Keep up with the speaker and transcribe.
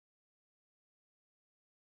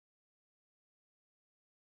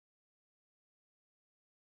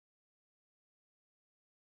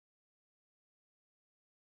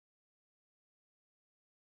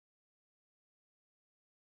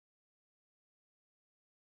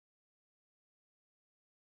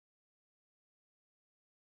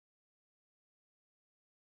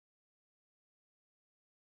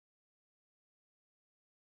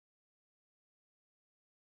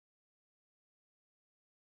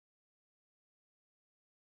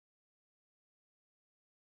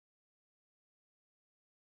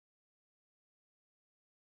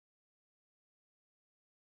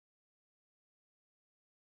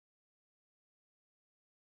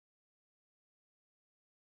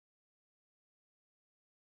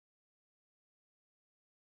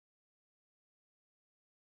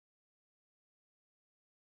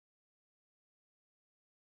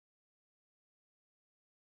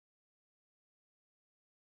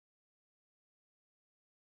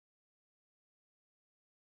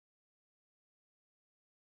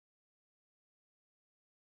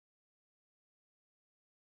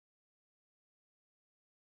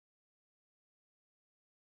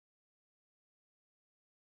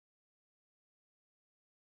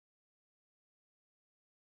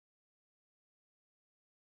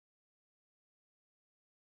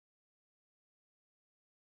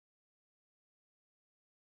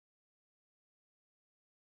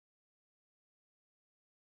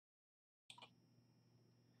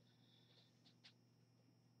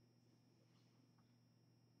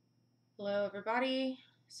Hello everybody.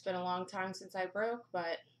 It's been a long time since I broke,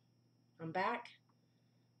 but I'm back.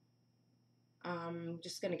 I'm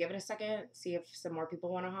just going to give it a second, see if some more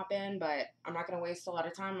people want to hop in, but I'm not going to waste a lot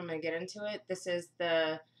of time. I'm going to get into it. This is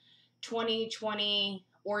the 2020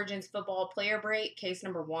 Origins Football Player Break, case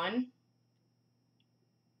number 1.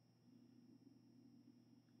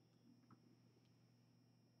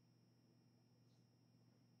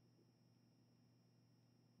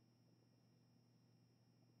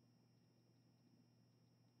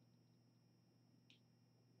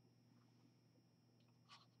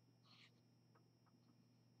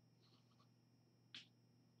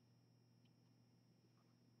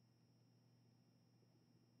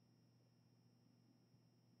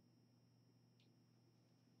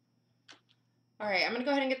 All right, I'm going to go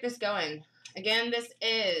ahead and get this going. Again, this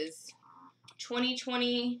is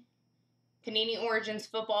 2020 Panini Origins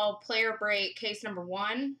Football Player Break, case number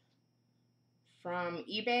 1 from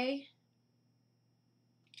eBay.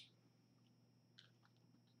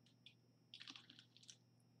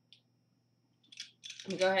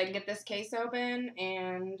 Let me go ahead and get this case open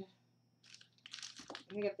and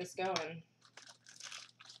let me get this going.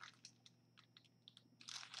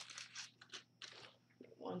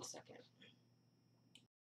 One second.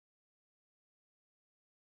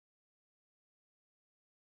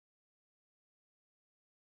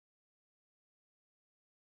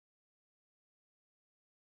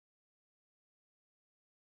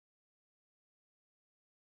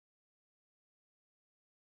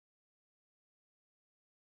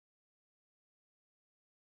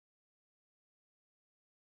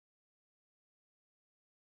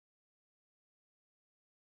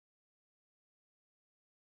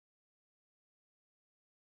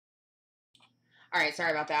 All right,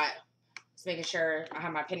 sorry about that. Just making sure I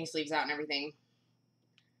have my penny sleeves out and everything.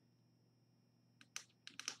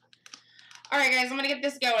 All right, guys, I'm going to get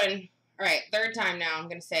this going. All right, third time now. I'm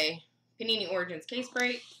going to say Panini Origins case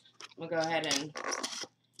break. I'm going to go ahead and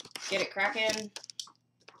get it cracking.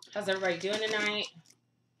 How's everybody doing tonight?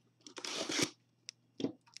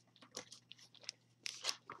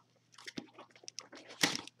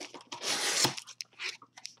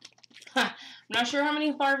 I'm not sure how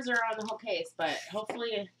many barbs are on the whole case, but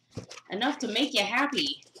hopefully enough to make you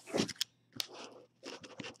happy.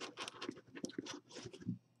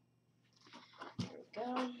 There we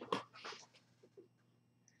go.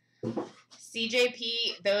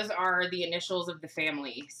 CJP, those are the initials of the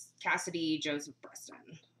family. Cassidy Joseph Preston.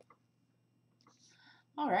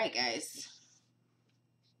 All right, guys.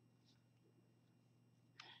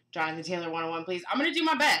 Jonathan Taylor 101, please. I'm going to do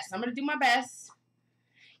my best. I'm going to do my best.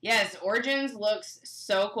 Yes, Origins looks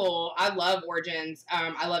so cool. I love Origins.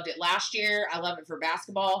 I loved it last year. I love it for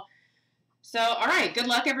basketball. So, all right. Good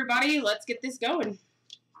luck, everybody. Let's get this going.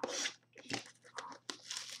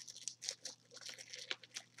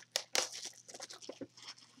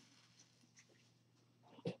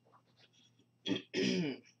 Get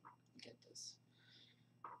this.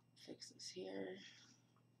 Fix this here.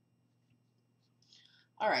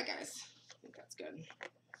 All right, guys. I think that's good.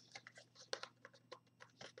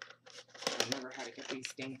 I remember how to get these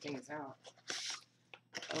dang things out.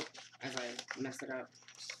 Oh, as I mess it up.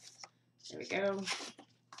 There we go.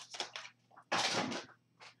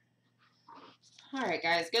 All right,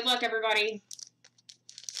 guys. Good luck, everybody.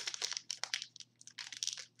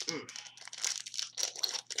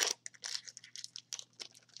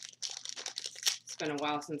 It's been a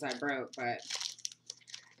while since I broke, but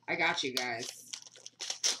I got you guys.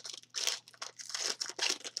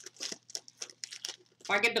 If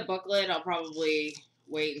I get the booklet, I'll probably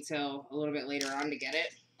wait until a little bit later on to get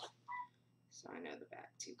it. So I know the back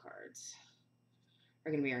 2 cards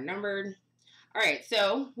are going to be our numbered. All right,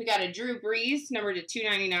 so we got a Drew Brees, number to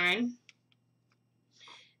 299.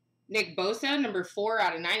 Nick Bosa, number 4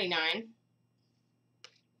 out of 99.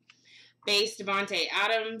 Base Devontae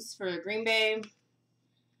Adams for Green Bay.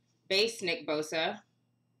 Base Nick Bosa.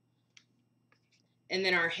 And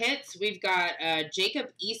then our hits, we've got Jacob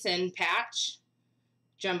Eason patch.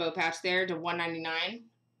 Jumbo patch there to 199.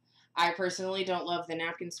 I personally don't love the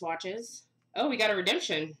napkin swatches. Oh, we got a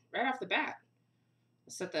redemption right off the bat.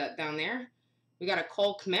 Let's set that down there. We got a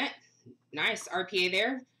Cole Kmet. Nice RPA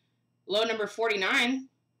there. Low number 49.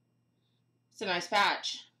 It's a nice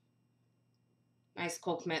patch. Nice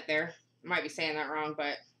Cole Kmet there. I might be saying that wrong,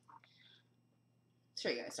 but I'm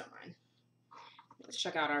sure you guys don't mind. Let's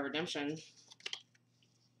check out our redemption.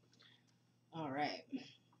 All right.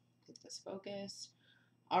 Get this focused.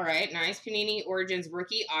 All right. Nice Panini Origins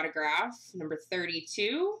rookie autograph. Number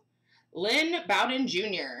 32. Lynn Bowden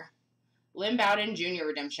Jr. Lynn Bowden Jr.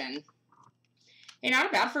 redemption. Hey, not a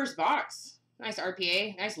bad first box. Nice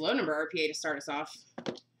RPA. Nice low number RPA to start us off.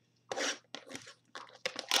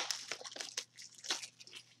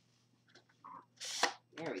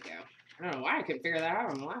 There we go. I don't know why I couldn't figure that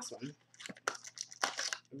out on the last one.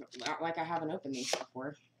 Not like I haven't opened these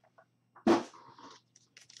before.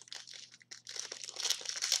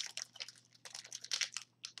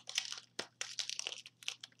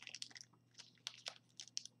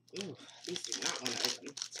 Ooh, these do not want to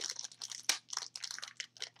open.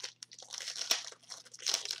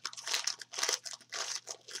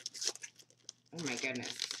 Oh my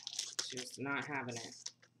goodness. Just not having it.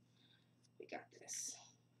 We got this.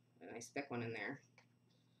 A nice thick one in there.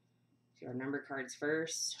 See our number cards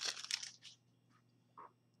first.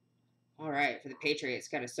 All right, for the Patriots,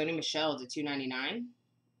 got a Sony Michel to 299.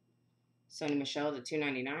 Sony Michel to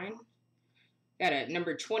 299. Got a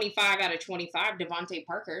number 25 out of 25, Devontae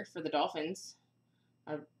Parker for the Dolphins.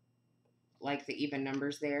 I like the even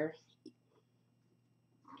numbers there.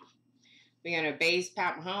 We got a base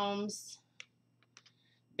Pat Mahomes.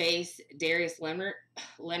 Base Darius Leonard.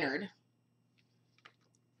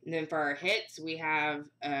 And then for our hits, we have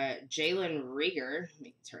Jalen Reagor. Let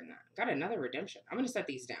me turn that. Got another redemption. I'm going to set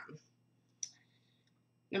these down.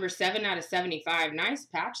 Number 7 out of 75. Nice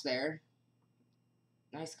patch there.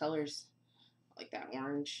 Nice colors. I like that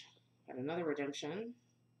orange. Got another redemption.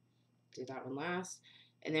 Do that one last.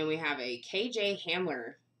 And then we have a KJ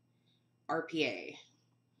Hamler RPA.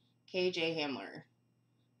 KJ Hamler.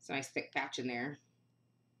 It's a nice thick patch in there.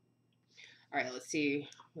 All right, let's see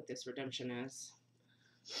what this redemption is.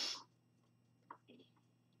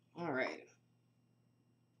 All right.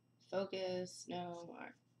 Focus. No. All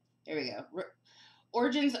right. There we go.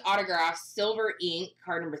 Origins Autograph, Silver Ink,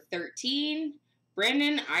 card number 13.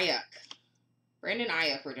 Brandon Ayuk. Brandon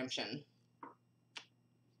Ayuk redemption.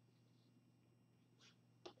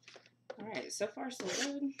 All right, so far so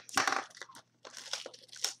good.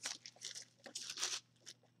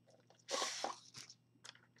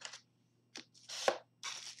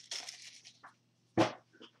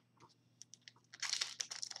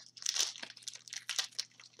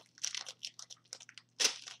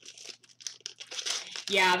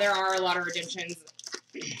 Yeah, there are a lot of redemptions.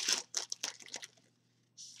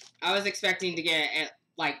 I was expecting to get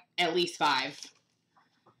at least 5.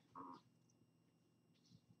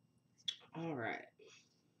 All right.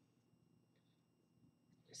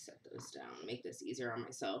 Just set those down. Make this easier on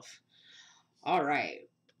myself. All right.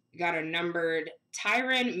 Got a numbered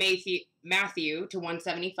Tyrann Mathieu to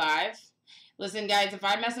 175. Listen, guys, if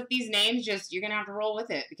I mess up these names, you're going to have to roll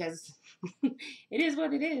with it because it is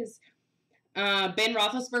what it is. Ben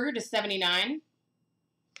Roethlisberger to 79.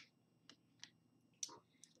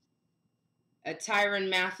 A Tyrann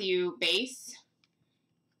Mathieu base.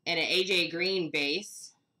 And an AJ Green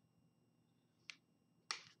base.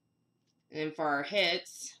 And then for our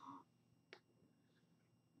hits,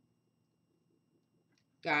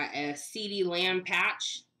 got a CeeDee Lamb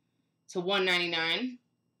patch to 199.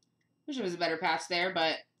 Wish it was a better patch there,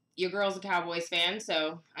 but your girl's a Cowboys fan,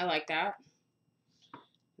 so I like that.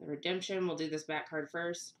 The redemption, we'll do this back card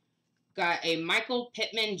first. Got a Michael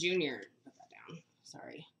Pittman Jr. Put that down.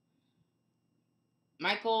 Sorry.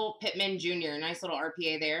 Michael Pittman Jr. Nice little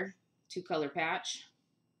RPA there. 2-color patch.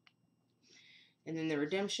 And then the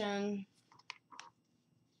redemption.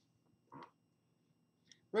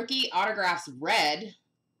 Rookie Autographs Red.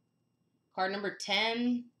 Card number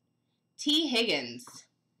 10. T. Higgins.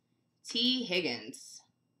 T. Higgins.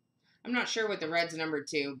 I'm not sure what the red's numbered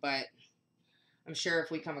to, but I'm sure if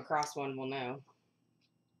we come across one, we'll know.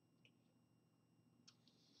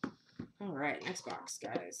 All right, next box,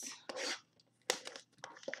 guys.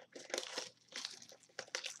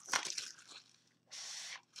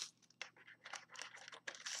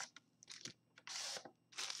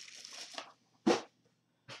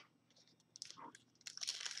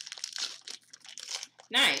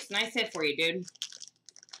 Nice hit for you, dude.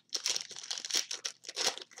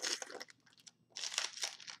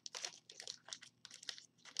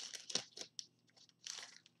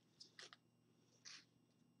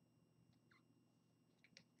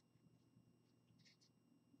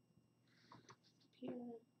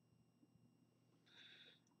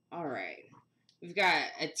 All right. We've got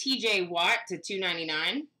a TJ Watt to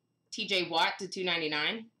 299. TJ Watt to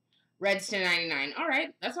 299. Reds to 99. All right.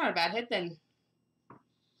 That's not a bad hit then.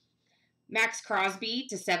 Max Crosby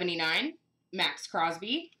to 79. Max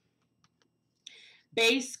Crosby.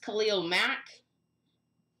 Base Khalil Mack.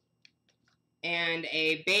 And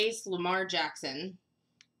a base Lamar Jackson.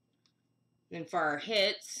 And for our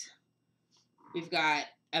hits, we've got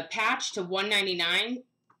a patch to 199.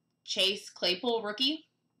 Chase Claypool rookie.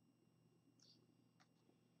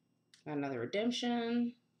 Got another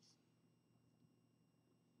redemption.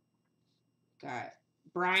 Got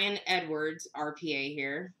Brian Edwards, RPA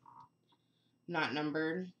here. Not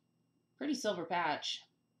numbered. Pretty silver patch.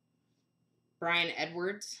 Brian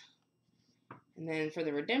Edwards. And then for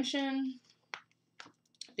the redemption,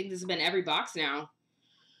 I think this has been every box now.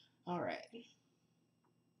 All right.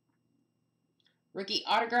 Rookie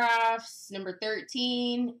autographs, number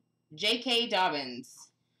 13, J.K. Dobbins.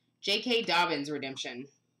 J.K. Dobbins redemption.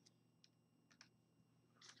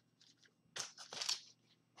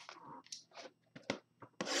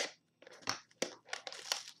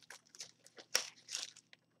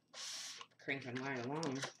 Cranking right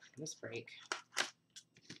along this break.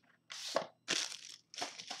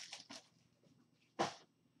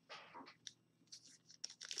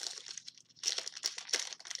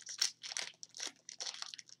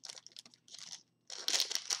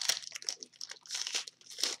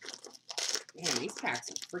 Man, these packs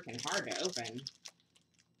are freaking hard to open.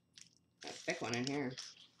 Got a thick one in here.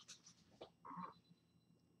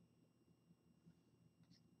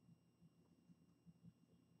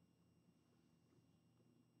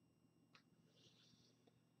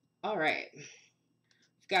 All right. We've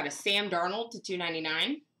got a Sam Darnold to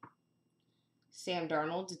 299. Sam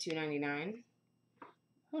Darnold to 299.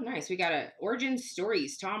 Oh, nice. We got a Origin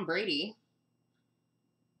Stories Tom Brady.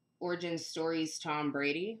 Origin Stories Tom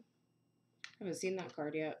Brady. Haven't seen that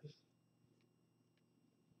card yet.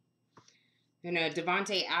 And a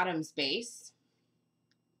Devontae Adams base.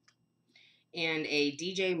 And a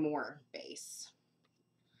DJ Moore base.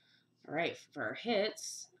 All right, for our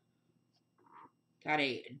hits, got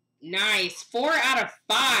a nice 4 out of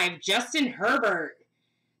 5, Justin Herbert.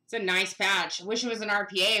 It's a nice patch. I wish it was an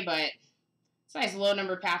RPA, but it's a nice low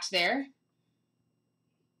number patch there.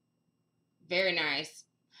 Very nice.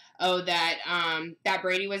 Oh, that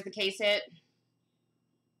Brady was the case hit.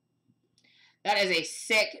 That is a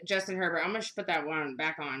sick Justin Herbert. I'm going to put that one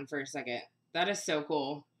back on for a second. That is so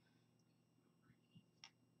cool.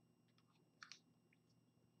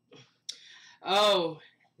 Oh,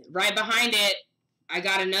 right behind it, I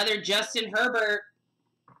got another Justin Herbert.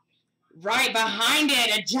 Right behind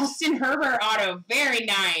it, a Justin Herbert auto. Very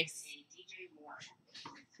nice.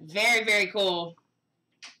 Very, very cool.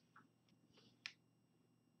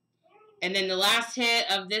 And then the last hit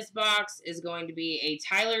of this box is going to be a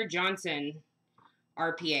Tyler Johnson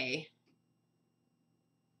RPA.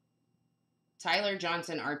 Tyler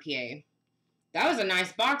Johnson RPA. That was a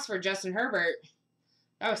nice box for Justin Herbert.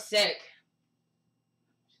 That was sick.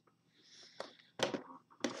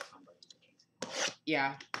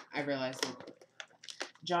 Yeah, I realized it.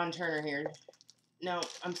 John Turner here. No,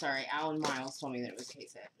 I'm sorry. Alan Miles told me that it was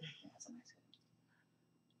case hit.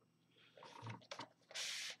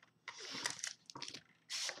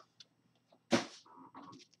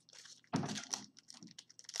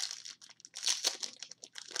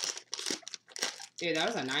 Dude, that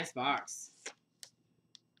was a nice box.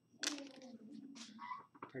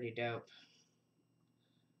 Pretty dope.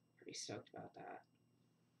 Pretty stoked about that.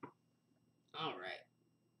 All right.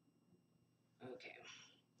 Okay.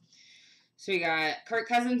 So we got Kirk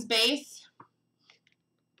Cousins base.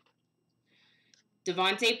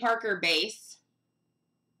 Devontae Parker base.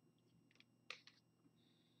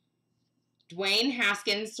 Dwayne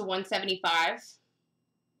Haskins to 175.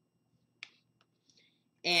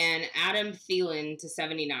 And Adam Thielen to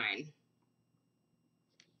 79.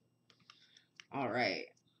 All right.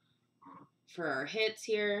 For our hits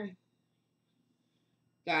here,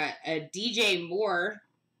 got a DJ Moore,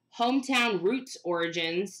 Hometown Roots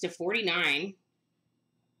Origins to 49.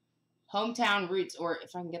 Hometown Roots, or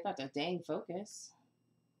if I can get that to dang focus.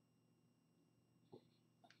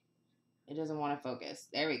 It doesn't want to focus.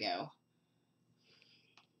 There we go.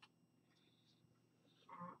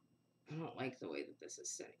 I don't like the way that this is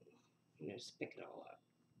sitting. I'm going to just pick it all up.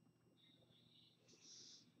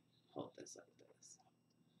 Hold this like this.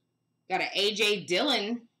 Got an A.J.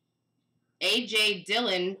 Dillon. A.J.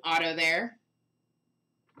 Dillon auto there.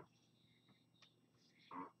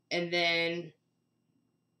 And then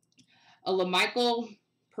a LaMichael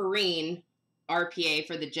Perrine RPA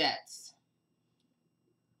for the Jets.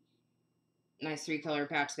 Nice 3-color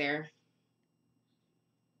patch there.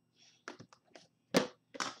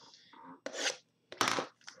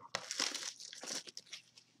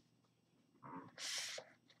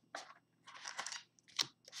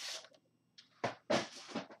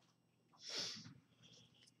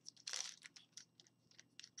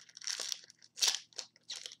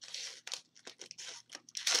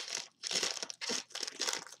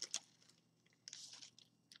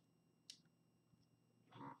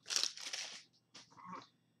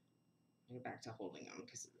 Get back to holding on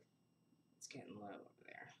because getting low over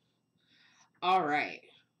there. All right.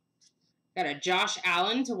 Got a Josh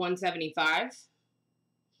Allen to 175.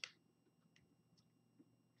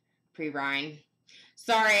 Pre-Ryan.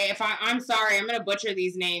 Sorry, I'm sorry. I'm going to butcher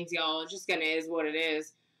these names, y'all. It's just going to is what it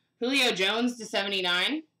is. Julio Jones to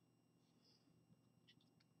 79.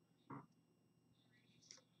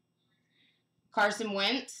 Carson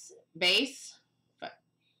Wentz, base. But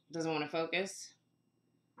doesn't want to focus.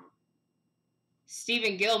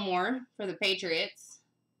 Stephen Gilmore for the Patriots.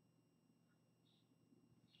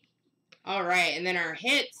 All right, and then our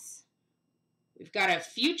hits. We've got a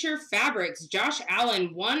Future Fabrics, Josh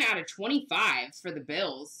Allen, 1 out of 25 for the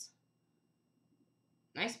Bills.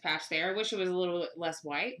 Nice patch there. I wish it was a little less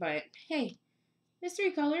white, but hey,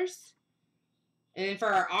 mystery colors. And then for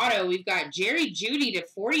our auto, we've got Jerry Jeudy to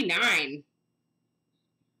 49.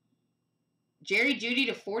 Jerry Jeudy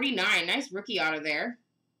to 49. Nice rookie auto there.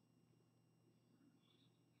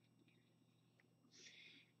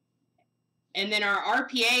 And then our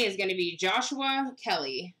RPA is going to be Joshua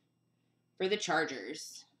Kelly for the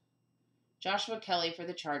Chargers. Joshua Kelly for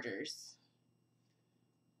the Chargers.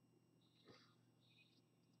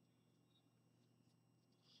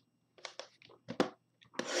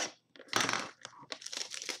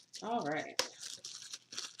 All right.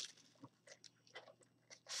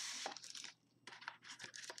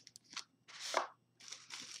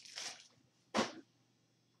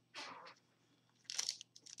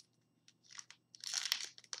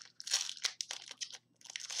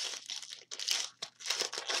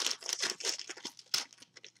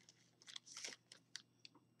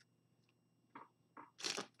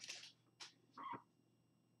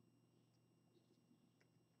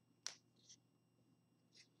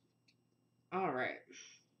 All right.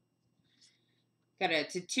 Got a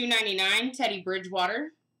to 299 Teddy Bridgewater.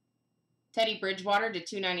 Teddy Bridgewater to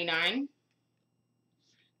 299.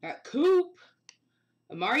 Got Coop.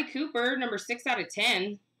 Amari Cooper, number 6 out of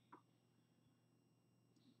 10.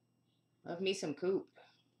 Love me some Coop.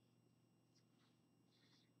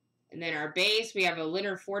 And then our base, we have a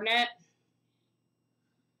Leonard Fournette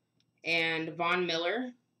and Von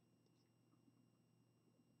Miller.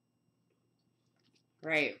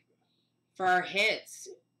 Right. For our hits,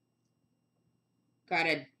 got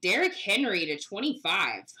a Derrick Henry to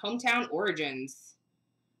 25. Hometown Origins.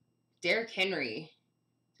 Derrick Henry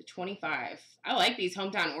to 25. I like these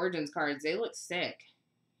Hometown Origins cards. They look sick.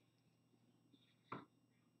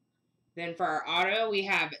 Then for our auto, we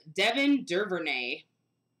have Devin Duvernay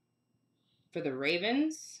for the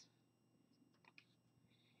Ravens.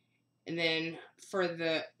 And then for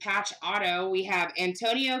the patch auto, we have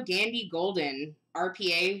Antonio Gandy Golden,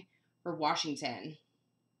 RPA for Washington.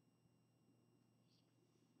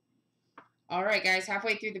 All right, guys,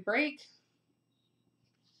 halfway through the break.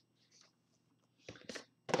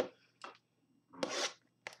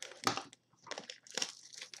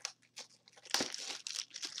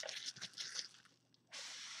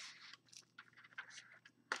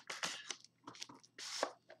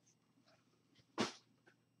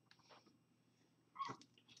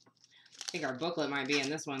 I think our booklet might be in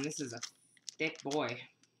this one. This is a thick boy.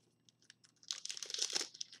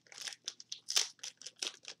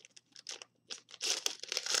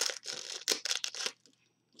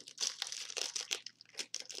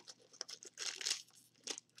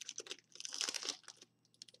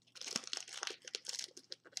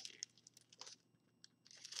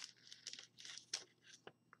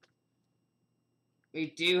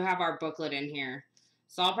 We do have our booklet in here.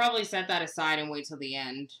 So I'll probably set that aside and wait till the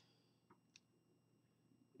end.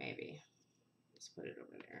 Maybe. Let's put it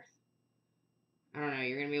over there. I don't know.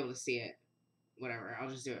 You're going to be able to see it. Whatever. I'll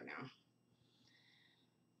just do it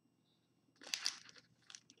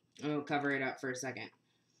now. I'll cover it up for a second.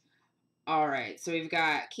 All right. So we've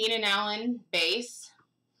got Keenan Allen, base.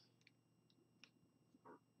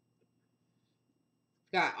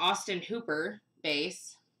 We've got Austin Hooper,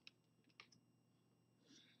 base.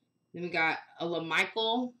 Then we got a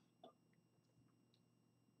LaMichael.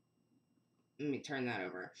 Let me turn that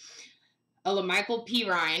over. A LaMichael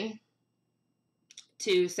Pirine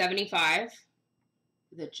to 75.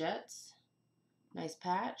 The Jets. Nice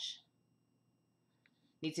patch.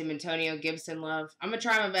 Need some Antonio Gibson love. I'm going to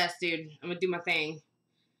try my best, dude. I'm going to do my thing.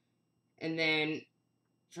 And then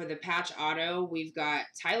for the patch auto, we've got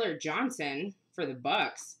Tyler Johnson for the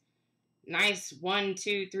Bucks. Nice 1,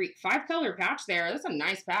 2, 3, 5 color patch there. That's a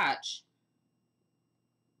nice patch.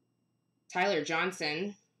 Tyler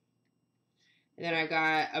Johnson. And then I've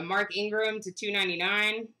got a Mark Ingram to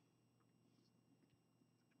 299.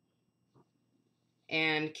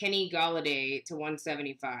 And Kenny Golladay to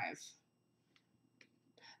 175.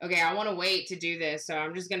 Okay, I want to wait to do this, so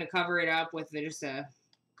I'm just going to cover it up with just a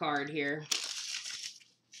card here.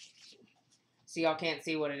 So y'all can't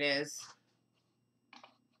see what it is.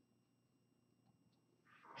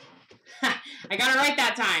 I got it right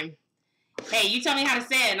that time. Hey, you tell me how to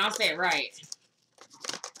say it, and I'll say it right.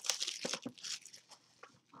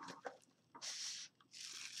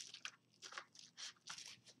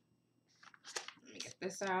 Let me get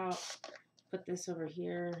this out. Put this over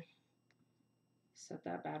here. Set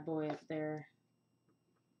that bad boy up there.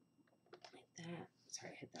 Like that.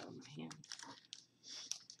 Sorry, I hit that with my hand.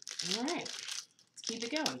 All right. Let's keep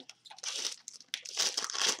it going.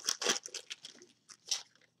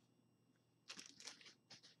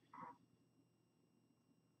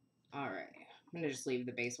 All right. I'm going to just leave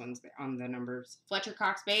the base ones on the numbers. Fletcher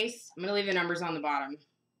Cox base. I'm going to leave the numbers on the bottom.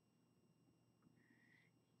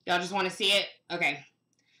 Y'all just want to see it? Okay.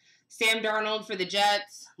 Sam Darnold for the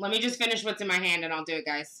Jets. Let me just finish what's in my hand and I'll do it,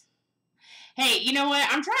 guys. Hey, you know what?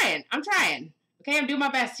 I'm trying. Okay, I'm doing my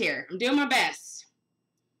best here. I'm doing my best.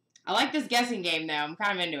 I like this guessing game, though. I'm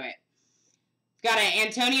kind of into it. Got an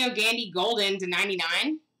Antonio Gandy Golden to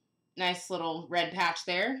 99. Nice little red patch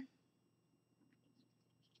there.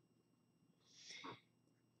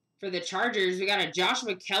 For the Chargers, we got a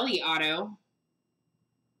Joshua Kelly auto.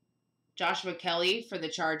 Joshua Kelly for the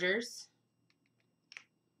Chargers.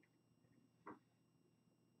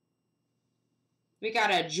 We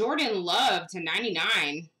got a Jordan Love to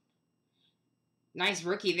 99. Nice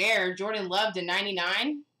rookie there. Jordan Love to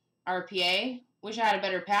 99. RPA. Wish I had a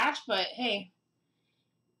better patch, but hey.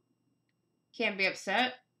 Can't be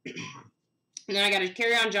upset. And then I got a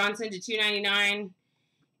Kerryon Johnson to 299.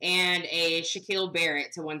 And a Shaquille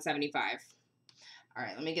Barrett to 175. All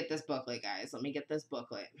right, let me get this booklet, guys. Let me get this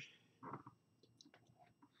booklet.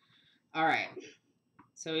 All right.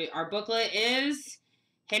 So our booklet is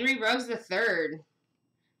Henry Ruggs III.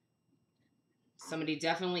 Somebody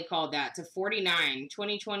definitely called that to 49.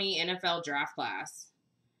 2020 NFL draft class.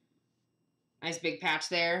 Nice big patch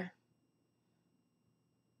there.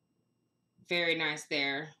 Very nice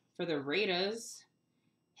there. For the Raiders,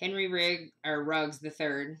 Henry Ruggs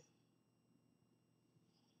III.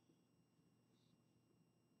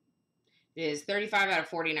 It is 35 out of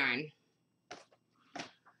 49.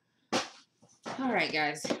 All right,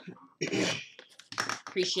 guys.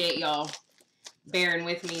 Appreciate y'all bearing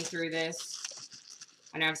with me through this.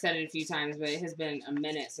 I know I've said it a few times, but it has been a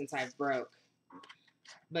minute since I've broke.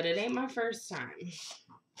 But it ain't my first time.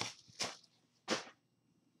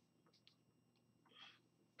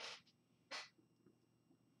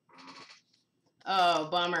 Oh,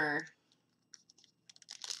 bummer.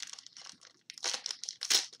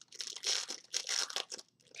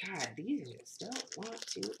 God, these just don't want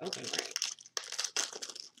to open right.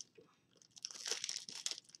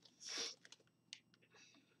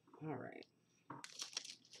 All right.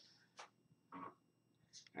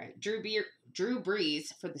 All right, Drew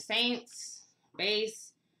Brees for the Saints,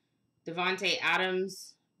 base. Devontae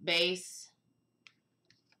Adams, base.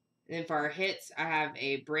 And then for our hits, I have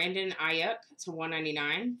a Brandon Ayuk to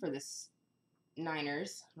 199 for the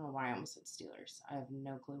Niners. I don't know why I almost said Steelers. I have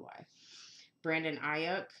no clue why. Brandon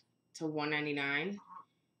Ayuk to 199.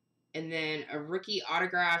 And then a rookie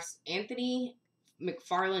autographs Anthony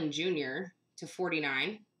McFarland Jr. to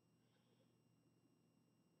 49.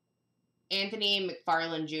 Anthony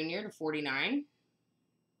McFarland Jr. to 49.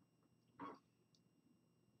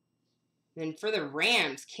 Then for the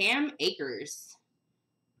Rams, Cam Akers.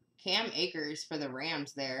 Cam Akers for the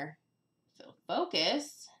Rams there.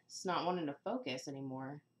 Focus. It's not wanting to focus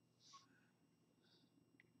anymore.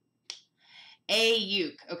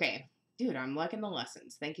 Ayuk. Okay. Dude, I'm liking the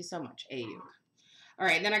lessons. Thank you so much, Ayuk. All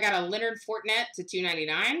right, then I got a Leonard Fournette to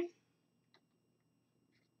 299.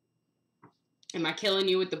 Am I killing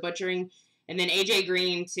you with the butchering? And then AJ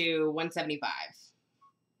Green to 175.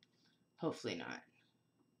 Hopefully not.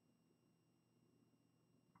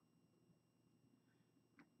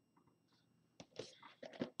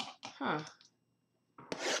 Huh.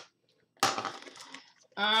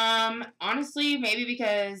 Honestly, maybe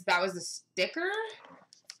because that was a sticker.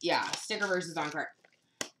 Yeah, sticker versus on card.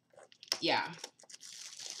 Yeah.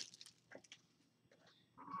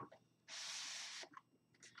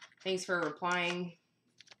 Thanks for replying.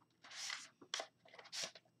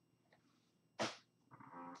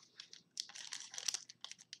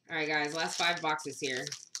 All right, guys, last 5 boxes here.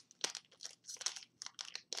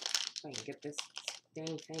 If I can get this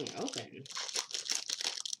dang thing open.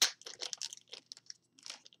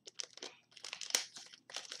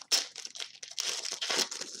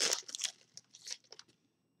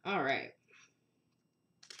 All right.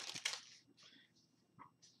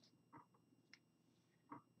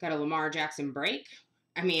 Got a Lamar Jackson base.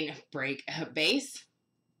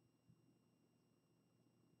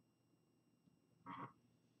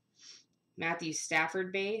 Matthew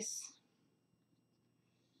Stafford base.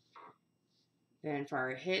 Then for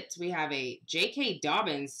our hits, we have a J.K.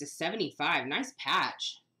 Dobbins to 75. Nice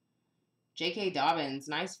patch. J.K. Dobbins,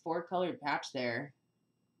 nice 4-colored patch there.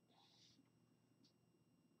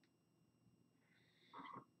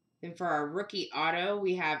 Then for our rookie auto,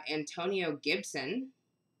 we have Antonio Gibson.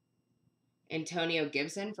 Antonio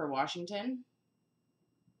Gibson for Washington.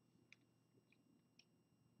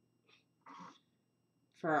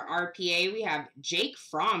 For our RPA, we have Jake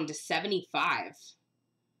Fromm to 75.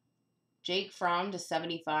 Jake Fromm to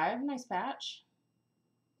 75. Nice patch.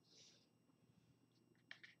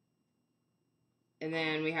 And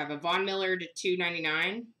then we have a Von Miller to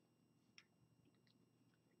 299.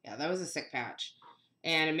 Yeah, that was a sick patch.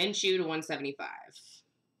 And a Minshew to 175.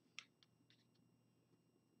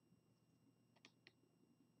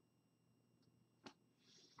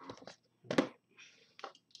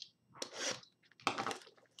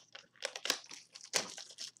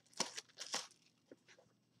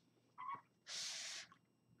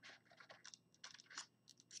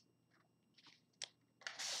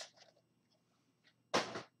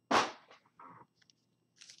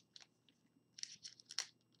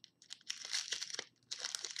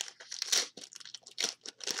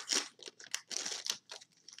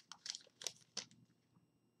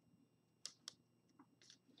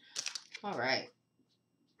 All right.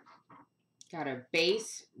 Got a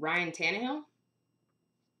base, Ryan Tannehill.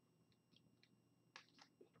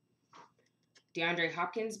 DeAndre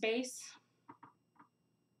Hopkins base.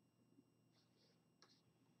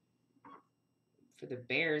 For the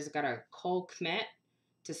Bears, got a Cole Kmet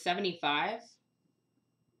to 75.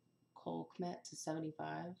 Cole Kmet to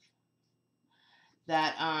 75.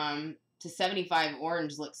 That to 75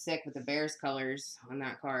 orange looks sick with the Bears colors on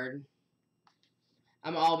that card.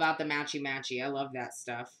 I'm all about the matchy-matchy. I love that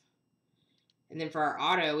stuff. And then for our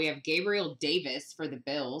auto, we have Gabriel Davis for the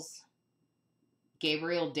Bills.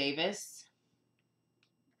 Gabriel Davis.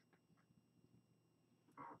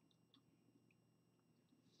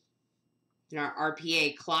 And our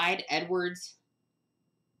RPA, Clyde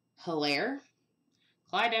Edwards-Helaire.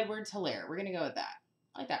 Clyde Edwards-Helaire. We're going to go with that.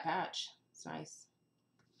 I like that patch. It's nice.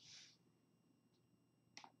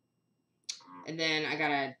 And then I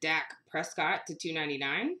got a Dak Prescott to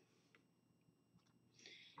 299.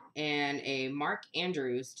 And a Mark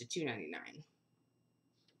Andrews to 299.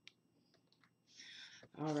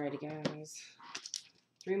 Alrighty, guys.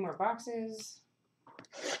 3 more boxes.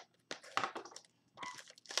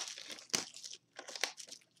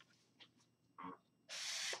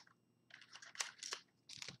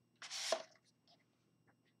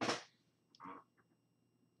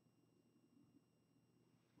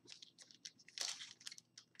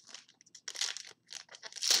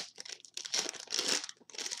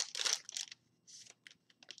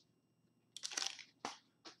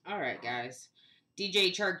 All right, guys.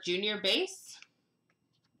 DJ Chark Jr. base.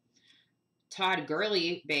 Todd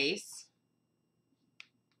Gurley base.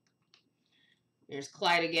 There's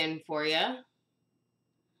Clyde again for you.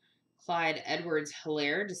 Clyde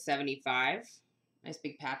Edwards-Helaire to 75. Nice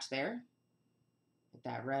big patch there. With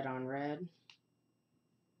that red on red.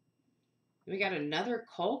 We got another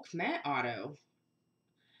Cole Kmet auto.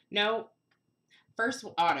 No, first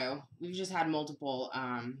auto. We've just had multiple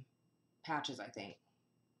patches, I think.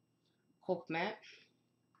 Cole Kmet.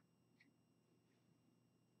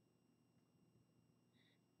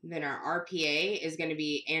 And then our RPA is going to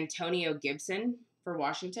be Antonio Gibson for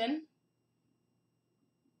Washington.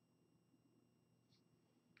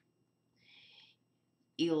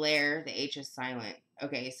 Helaire, the H is silent.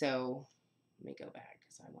 Okay, so let me go back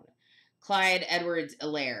because I want to. Clyde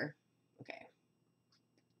Edwards-Helaire. Okay.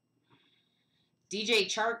 DJ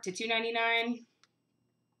Chark to 299.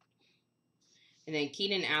 And then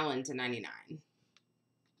Keenan Allen to 99.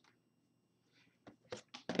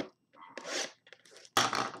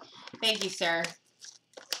 Thank you, sir.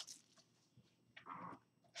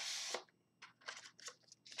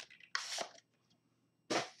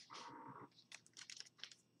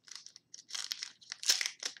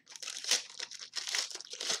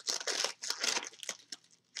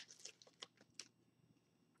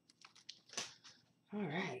 All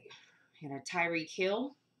right. And a Tyreek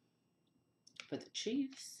Hill for the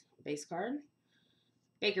Chiefs. Base card.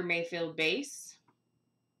 Baker Mayfield base.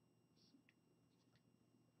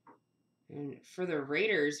 And for the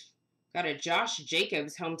Raiders, got a Josh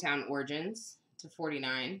Jacobs hometown origins to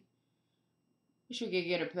 49. Wish we could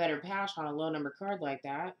get a better patch on a low number card like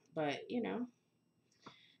that, but you know.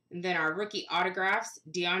 And then our rookie autographs,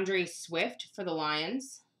 DeAndre Swift for the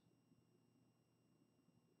Lions.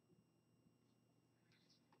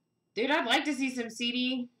 Dude, I'd like to see some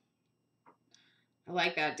CD. I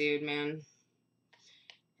like that dude, man.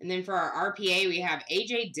 And then for our RPA, we have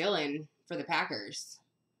A.J. Dillon for the Packers.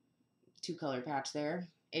 2-color patch there.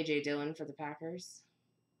 A.J. Dillon for the Packers.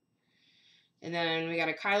 And then we got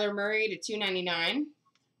a Kyler Murray to 299.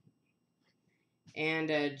 And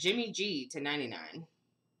a Jimmy G to 99.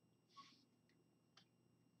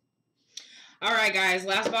 All right, guys.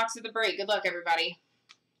 Last box of the break. Good luck, everybody.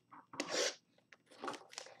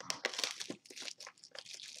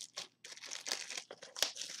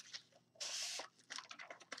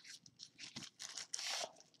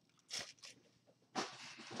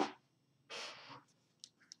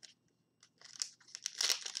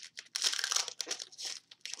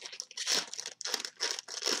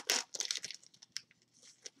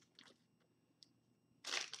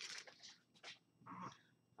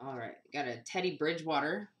 All right, got a Teddy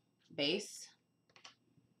Bridgewater base.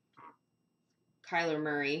 Kyler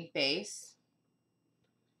Murray base.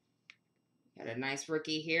 Got a nice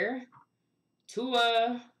rookie here.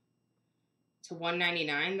 Tua to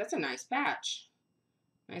 199. That's a nice patch.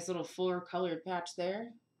 Nice little fuller colored patch there.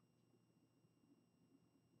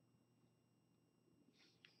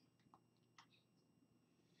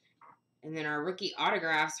 And then our rookie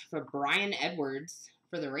autographs for Bryan Edwards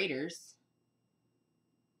for the Raiders.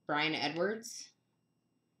 Bryan Edwards.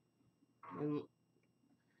 And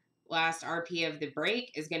last RP of the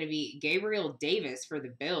break is going to be Gabriel Davis for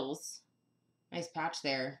the Bills. Nice patch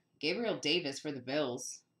there. Gabriel Davis for the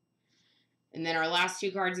Bills. And then our last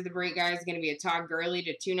 2 cards of the break, guys, is going to be a Todd Gurley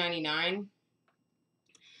to 299.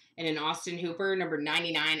 And an Austin Hooper, number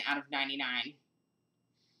 99 out of 99.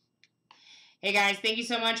 Hey, guys, thank you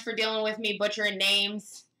so much for dealing with me butchering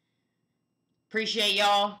names. Appreciate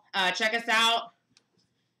y'all. Check us out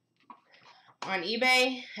on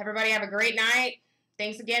eBay. Everybody have a great night.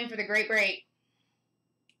 Thanks again for the great break.